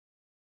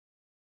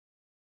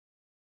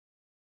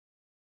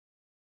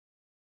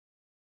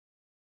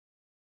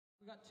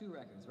We got two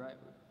records, right?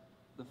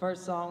 The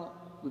first song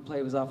we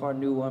played was off our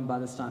new one, By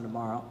This Time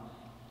Tomorrow.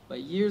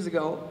 But years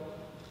ago,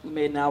 we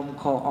made an album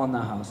called On the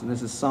House, and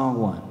this is song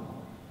one,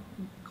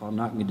 called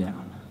Knock Me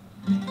Down.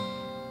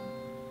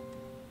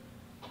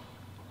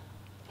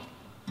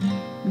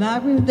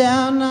 Knock me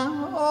down,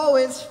 I'll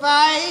always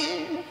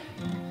fight.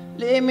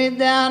 Lay me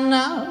down,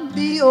 I'll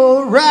be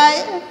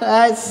alright.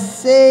 I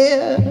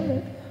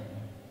said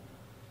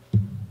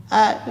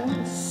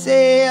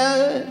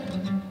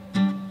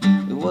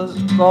it was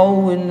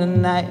cold in the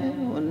night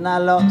when I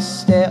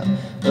lost step.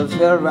 I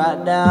fell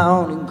right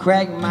down and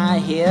cracked my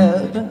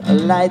head. A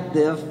light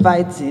there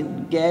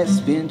fighting,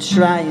 gasping,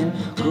 trying,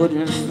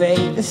 couldn't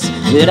face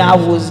that I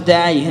was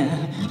dying.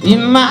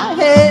 In my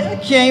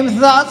head came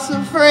thoughts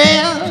of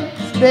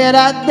friends,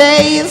 better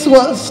days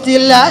were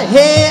still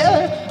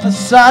ahead. I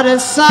saw the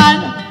sun,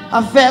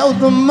 I felt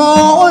the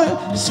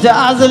moon,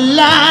 stars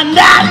aligned,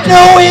 I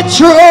know it's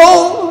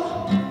true.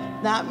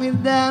 Knock me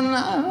down,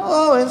 I'll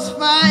always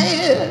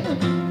fight.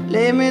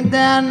 Lay me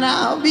down,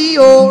 I'll be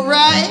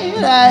alright.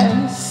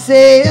 I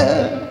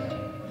said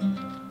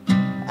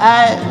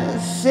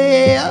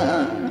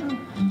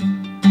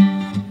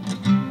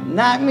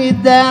knock me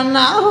down,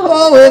 I'll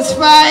always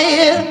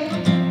fight.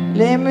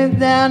 Lay me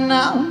down,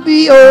 I'll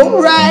be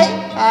alright.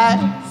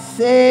 I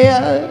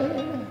said.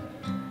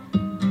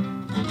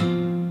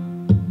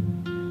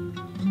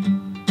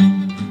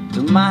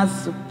 To my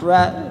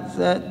surprise,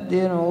 I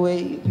didn't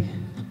wake,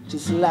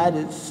 just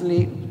lighted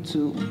sleep,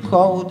 too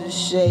cold to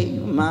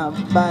shake. My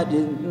body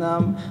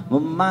numb, my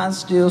mind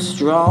still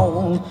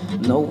strong.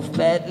 No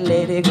fat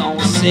lady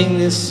gonna sing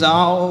this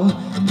song.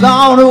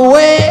 Gone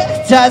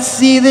away to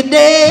see the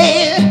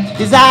day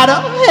is out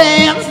of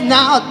hands,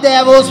 now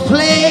devil's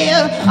play.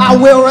 I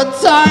will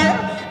return,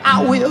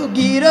 I will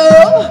get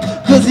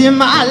up, cause in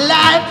my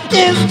life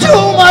is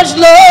too much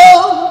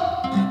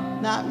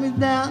love. Knock me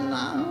down,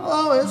 I'll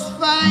always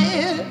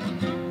fight.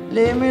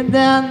 Lay me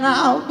down,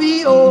 I'll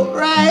be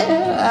alright.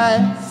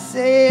 I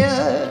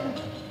said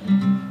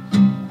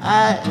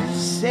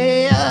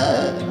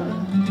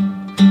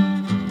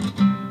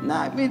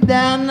knock me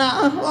down,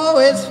 I'll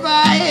always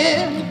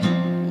fight.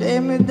 Lay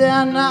me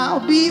down, I'll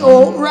be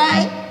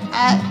alright.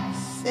 I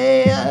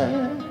said